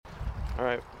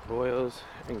Alright, boyos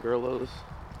and girlos,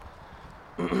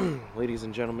 ladies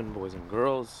and gentlemen, boys and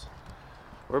girls,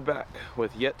 we're back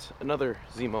with yet another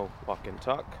Zemo Walk and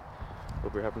Talk.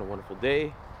 Hope you're having a wonderful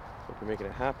day. Hope you're making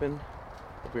it happen.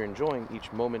 Hope you're enjoying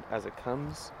each moment as it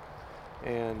comes.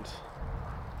 And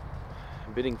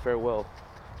bidding farewell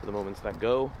to the moments that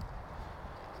go.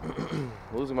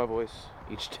 Losing my voice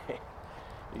each day.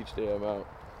 Each day I'm out.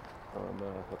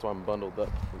 That's why I'm bundled up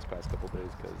these past couple days,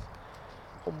 because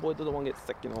homeboy doesn't want to get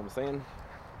sick, you know what I'm saying?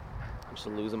 I'm just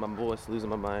losing my voice, losing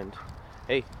my mind.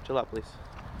 Hey, chill out, please.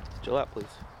 Chill out, please.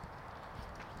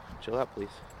 Chill out, please.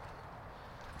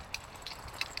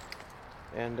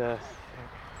 And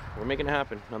we're making it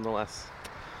happen, nonetheless.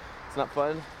 It's not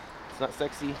fun. It's not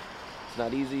sexy. It's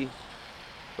not easy.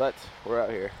 But we're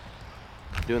out here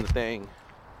doing the thing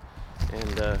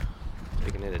and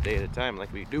taking it a day at a time,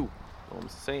 like we do. You know what I'm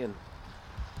saying?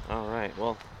 All right.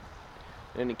 Well,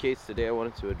 in any case, today I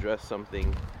wanted to address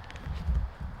something.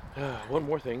 One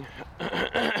more thing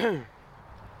that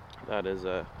is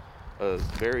a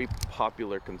very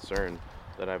popular concern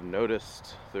that I've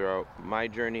noticed throughout my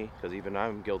journey, because even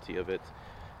I'm guilty of it,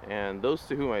 and those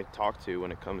to whom I talk to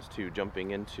when it comes to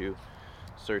jumping into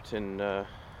certain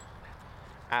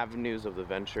avenues of the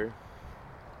venture,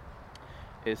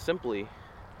 is simply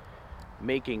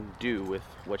making do with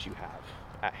what you have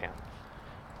at hand.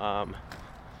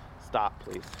 Stop,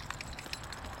 please.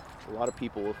 A lot of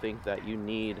people will think that you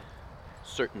need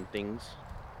certain things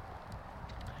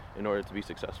in order to be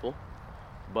successful,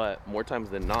 but more times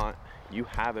than not, you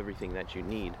have everything that you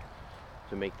need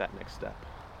to make that next step.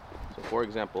 So, for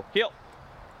example,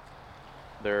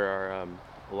 there are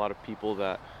a lot of people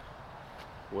that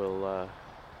will.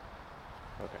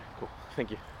 Okay, cool.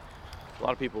 Thank you. A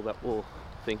lot of people that will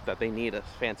think that they need a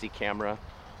fancy camera,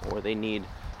 or they need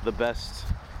the best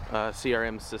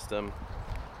CRM system,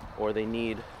 or they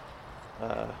need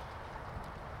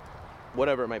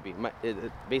whatever it might be.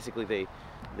 Basically,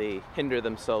 they hinder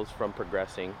themselves from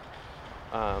progressing.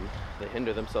 They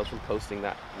hinder themselves from posting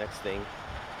that next thing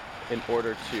in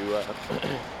order to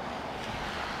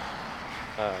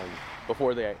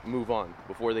before they move on,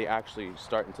 before they actually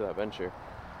start into that venture.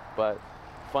 But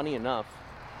funny enough,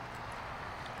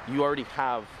 you already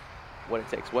have what it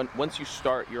takes. Once you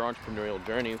start your entrepreneurial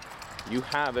journey, you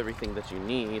have everything that you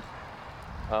need,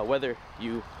 whether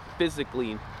you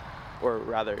physically, or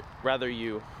rather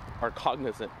you are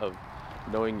cognizant of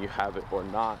knowing you have it or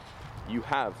not. You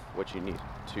have what you need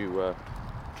to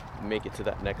make it to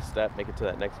that next step, make it to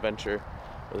that next venture,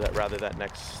 or that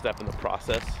next step in the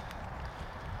process.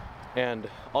 And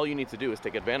all you need to do is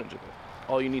take advantage of it.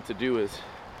 All you need to do is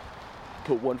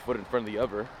put one foot in front of the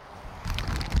other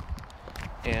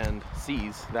and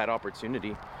seize that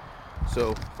opportunity.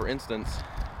 So, for instance,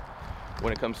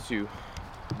 when it comes to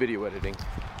video editing,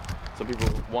 some people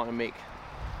want to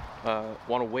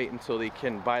wait until they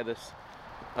can buy this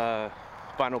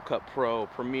Final Cut Pro,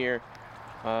 Premiere,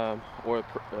 or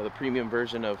the premium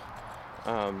version of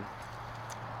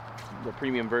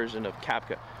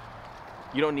CapCut.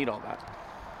 You don't need all that.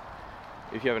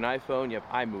 If you have an iPhone, you have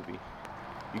iMovie.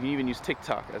 You can even use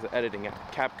TikTok as an editing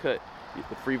app. CapCut,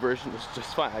 the free version, is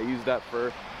just fine. I use that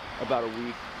for about a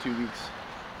week, 2 weeks.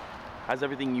 Has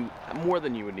everything more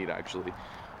than you would need, actually,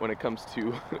 when it comes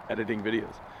to editing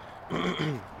videos.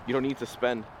 You don't need to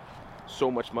spend so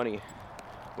much money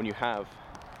when you have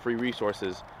free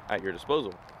resources at your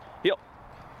disposal.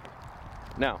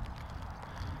 Now,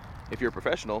 if you're a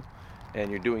professional and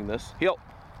you're doing this,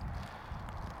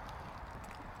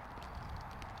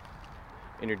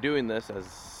 and you're doing this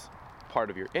as part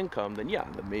of your income, then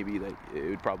maybe it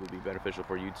would probably be beneficial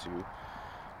for you to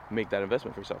make that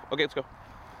investment for yourself. Okay, let's go.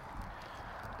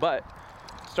 But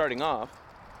starting off,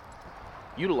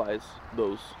 utilize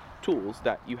those tools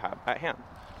that you have at hand.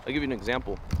 I'll give you an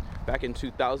example. Back in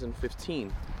 2015,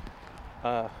 me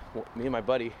and my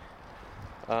buddy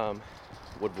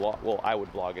would vlog. Well, I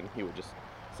would vlog, and he would just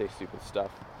say stupid stuff.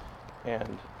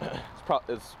 And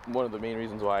it's one of the main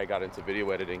reasons why I got into video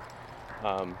editing.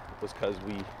 Was because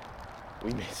we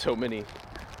made so many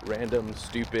random,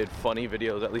 stupid, funny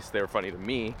videos. At least they were funny to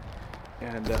me,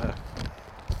 and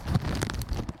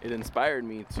it inspired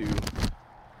me to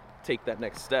take that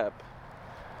next step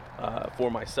for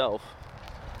myself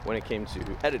when it came to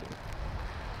editing.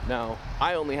 Now,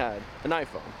 I only had an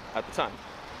iPhone at the time,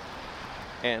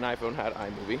 and iPhone had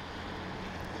iMovie,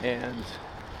 and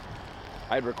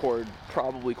I'd record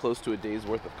probably close to a day's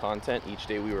worth of content each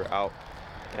day we were out,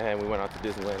 and we went out to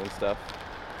Disneyland and stuff,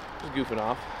 just goofing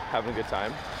off, having a good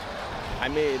time. I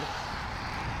made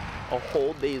a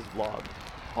whole day's vlog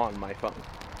on my phone.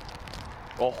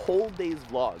 A whole day's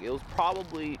vlog. It was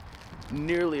probably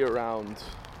nearly around,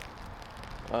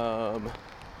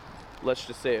 let's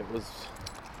just say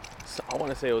I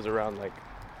want to say it was around like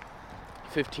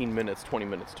 15 minutes, 20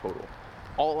 minutes total.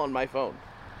 All on my phone.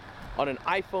 On an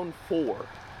iPhone 4.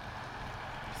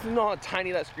 You know how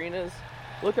tiny that screen is?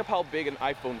 Look up how big an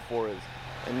iPhone 4 is.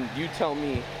 And you tell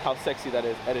me how sexy that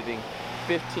is, editing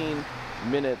 15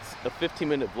 minutes, a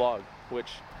 15-minute vlog,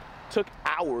 which took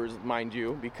hours, mind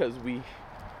you, because we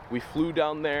flew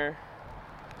down there,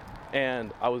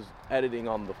 and I was editing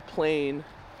on the plane.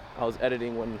 I was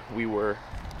editing when we were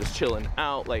just chilling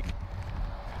out. Like,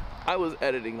 I was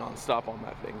editing nonstop on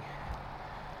that thing.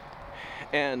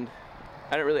 And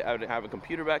I didn't have a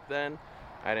computer back then.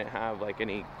 I didn't have like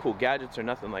any cool gadgets or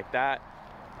nothing like that.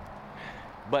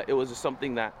 But it was just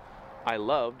something that I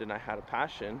loved, and I had a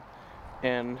passion,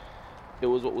 and it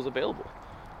was what was available.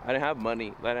 I didn't have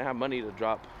money. I didn't have money to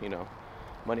drop,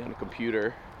 money on a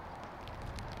computer,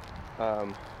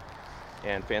 and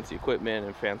fancy equipment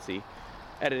and fancy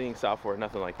editing software,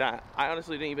 nothing like that. I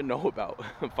honestly didn't even know about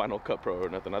Final Cut Pro or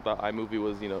nothing. I thought iMovie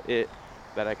was, it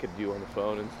that I could do on the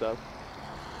phone and stuff.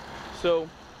 So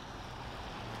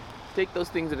take those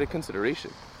things into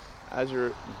consideration as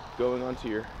you're going onto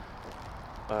your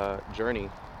journey.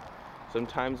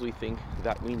 Sometimes we think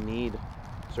that we need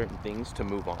certain things to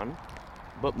move on,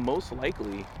 but most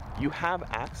likely you have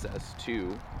access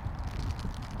to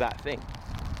that thing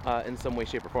in some way,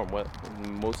 shape, or form. Well,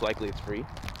 most likely it's free.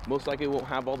 Most likely it won't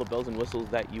have all the bells and whistles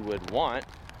that you would want,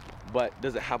 but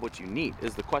does it have what you need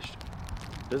is the question.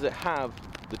 Does it have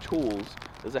the tools?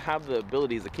 Does it have the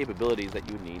abilities, the capabilities that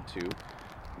you need to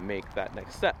make that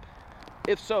next step?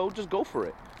 If so, just go for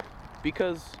it.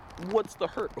 Because what's the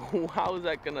hurt? How is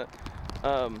that gonna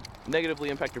negatively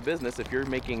impact your business if you're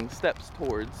making steps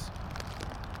towards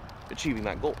achieving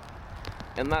that goal?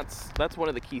 And that's one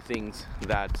of the key things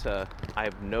that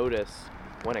I've noticed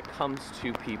when it comes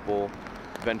to people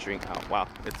venturing out. Wow,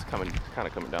 it's kind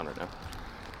of coming down right now.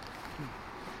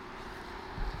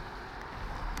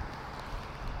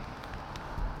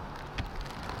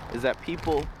 Is that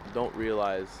people don't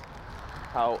realize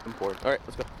how important. All right,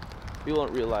 let's go. People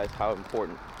don't realize how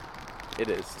important it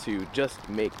is to just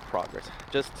make progress,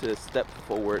 just to step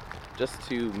forward, just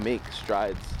to make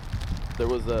strides. There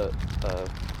was a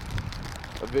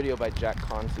video by Jack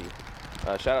Conte.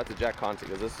 Shout out to Jack Conte,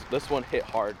 because this one hit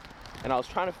hard, and I was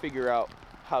trying to figure out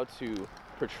how to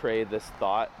portray this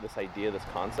thought, this idea, this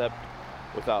concept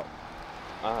without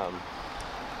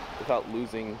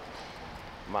losing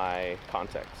my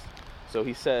context. So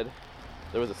he said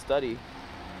there was a study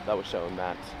that was showing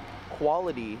that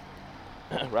quantity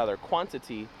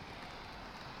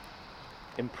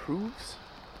improves,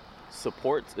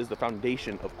 supports, is the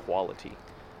foundation of quality.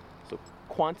 So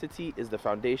quantity is the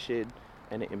foundation,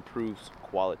 and it improves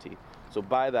quality. So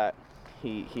by that,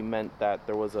 he meant that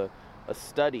there was a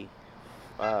study.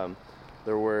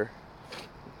 There were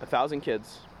 1,000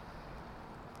 kids,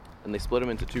 and they split them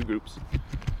into two groups.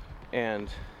 And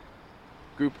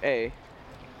group A,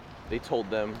 they told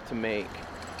them to make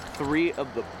 3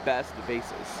 of the best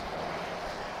vases,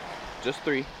 just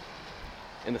 3,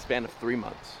 in the span of 3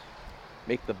 months.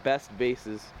 Make the best 3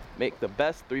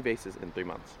 vases in 3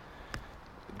 months.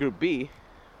 Group B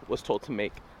was told to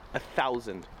make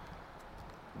 1,000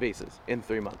 vases in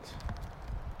 3 months.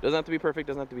 Doesn't have to be perfect,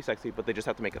 doesn't have to be sexy, but they just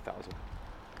have to make 1,000.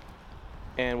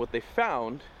 And what they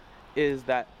found is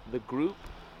that the group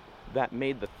that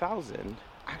made the 1,000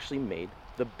 actually made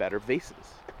the better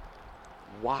vases.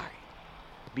 Why?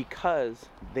 Because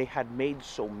they had made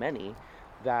so many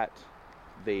that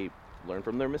they learned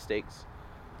from their mistakes.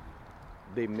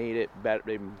 They made it better.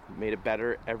 They made it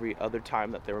better every other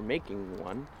time that they were making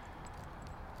one.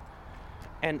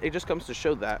 And it just comes to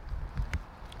show that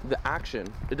the action.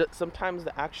 Sometimes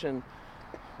the action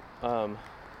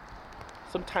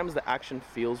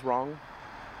feels wrong.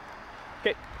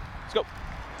 Okay, let's go.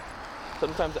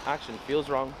 Sometimes the action feels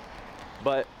wrong,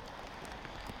 but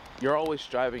you're always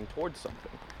striving towards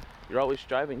something. You're always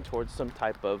striving towards some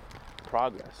type of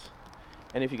progress.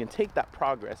 And if you can take that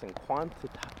progress and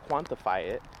quantify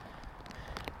it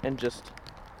and just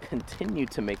continue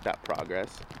to make that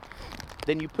progress,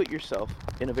 then you put yourself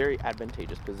in a very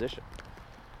advantageous position.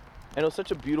 And it was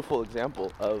such a beautiful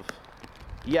example of,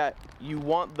 you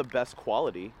want the best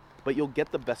quality, but you'll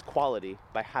get the best quality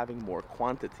by having more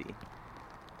quantity.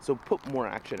 So put more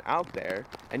action out there,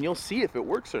 and you'll see if it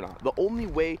works or not. The only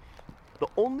way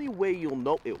you'll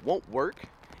know it won't work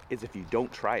is if you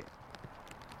don't try it.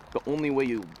 The only way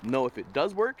you know if it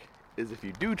does work is if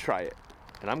you do try it.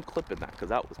 And I'm clipping that because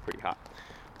that was pretty hot.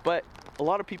 But a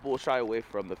lot of people will shy away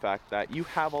from the fact that you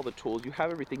have all the tools, you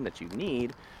have everything that you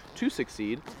need to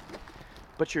succeed,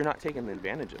 but you're not taking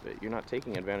advantage of it. You're not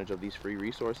taking advantage of these free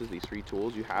resources, these free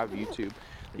tools. You have YouTube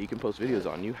that you can post videos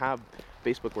on. You have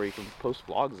Facebook where you can post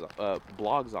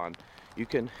blogs on. You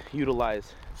can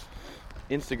utilize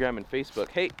Instagram and Facebook.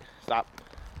 Hey, stop.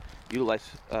 Utilize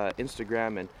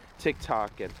Instagram and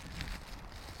TikTok and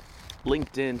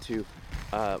LinkedIn to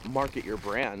market your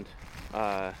brand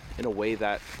in a way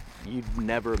that you'd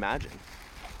never imagine.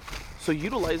 So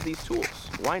utilize these tools.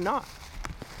 Why not?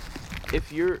 If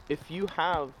you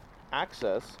have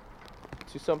access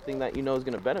to something that you know is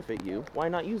going to benefit you, why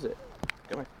not use it?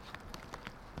 Come here.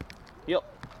 Heel.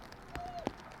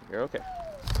 You're okay.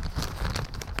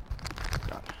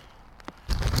 God.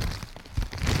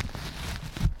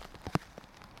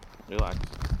 Relax.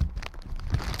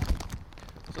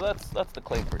 So that's the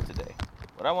claim for today.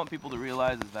 What I want people to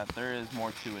realize is that there is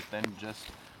more to it than just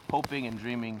hoping and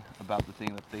dreaming about the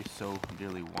thing that they so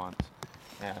dearly want.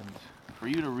 And for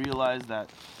you to realize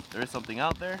that there is something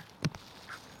out there,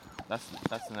 that's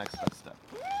the next best step.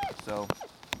 So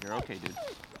you're okay, dude.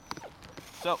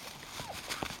 So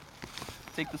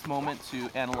take this moment to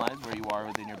analyze where you are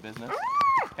within your business.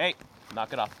 Hey,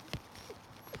 knock it off.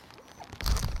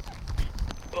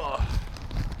 Ugh.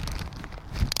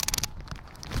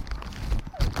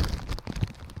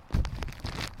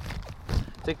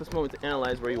 Take this moment to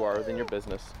analyze where you are within your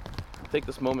business. Take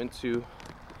this moment to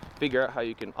figure out how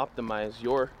you can optimize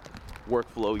your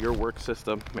workflow, your work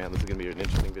system. Man, this is gonna be an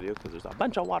interesting video because there's a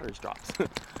bunch of water drops.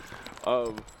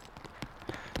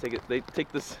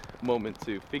 Take this moment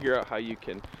to figure out how you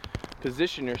can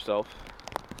position yourself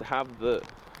to have the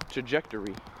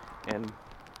trajectory and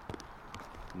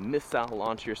missile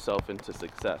launch yourself into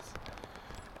success.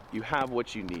 You have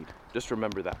what you need. Just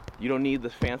remember that. You don't need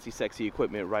the fancy, sexy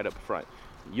equipment right up front.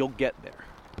 You'll get there.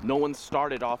 No one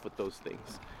started off with those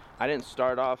things. I didn't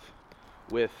start off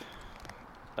with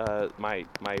my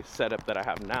setup that I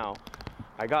have now.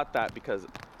 I got that because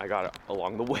I got it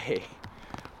along the way.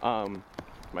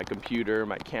 My computer,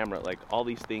 my camera, like all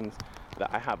these things that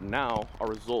I have now are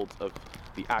results of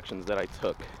the actions that I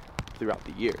took throughout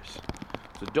the years.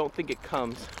 So don't think it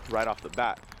comes right off the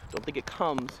bat. Don't think it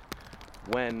comes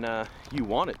when you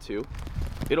want it to.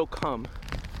 It'll come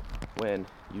when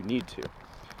you need to.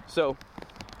 So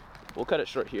we'll cut it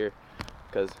short here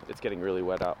because it's getting really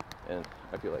wet out and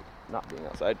I feel like not being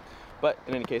outside. But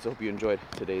in any case, I hope you enjoyed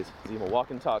today's Zemo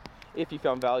Walk and Talk. If you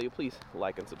found value, please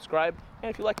like and subscribe.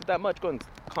 And if you liked it that much, go and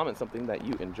comment something that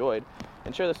you enjoyed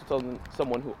and share this with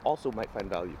someone who also might find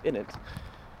value in it.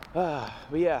 But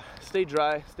yeah, stay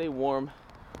dry, stay warm,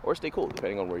 or stay cool,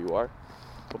 depending on where you are.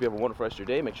 Hope you have a wonderful rest of your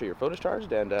day. Make sure your phone is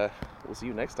charged, and we'll see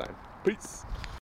you next time. Peace.